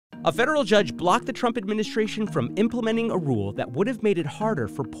A federal judge blocked the Trump administration from implementing a rule that would have made it harder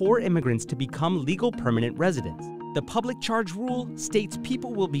for poor immigrants to become legal permanent residents. The public charge rule states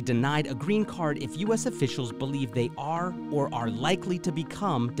people will be denied a green card if U.S. officials believe they are or are likely to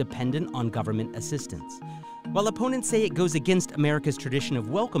become dependent on government assistance. While opponents say it goes against America's tradition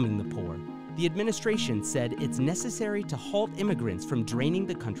of welcoming the poor, the administration said it's necessary to halt immigrants from draining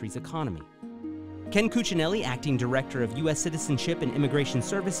the country's economy. Ken Cuccinelli, acting director of U.S. Citizenship and Immigration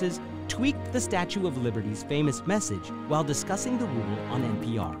Services, tweaked the Statue of Liberty's famous message while discussing the rule on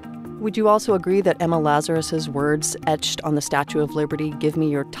NPR. Would you also agree that Emma Lazarus's words etched on the Statue of Liberty, "Give me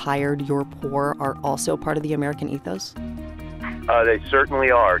your tired, your poor," are also part of the American ethos? They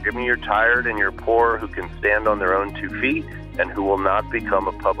certainly are. Give me your tired and your poor who can stand on their own 2 feet and who will not become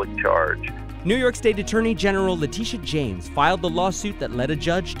a public charge. New York State Attorney General Letitia James filed the lawsuit that led a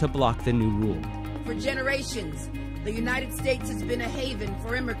judge to block the new rule. For generations, the United States has been a haven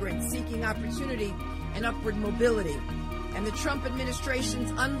for immigrants seeking opportunity and upward mobility. And the Trump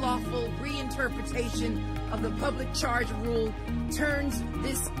administration's unlawful reinterpretation of the public charge rule turns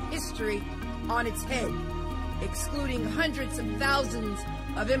this history on its head, excluding hundreds of thousands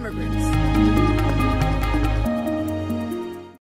of immigrants.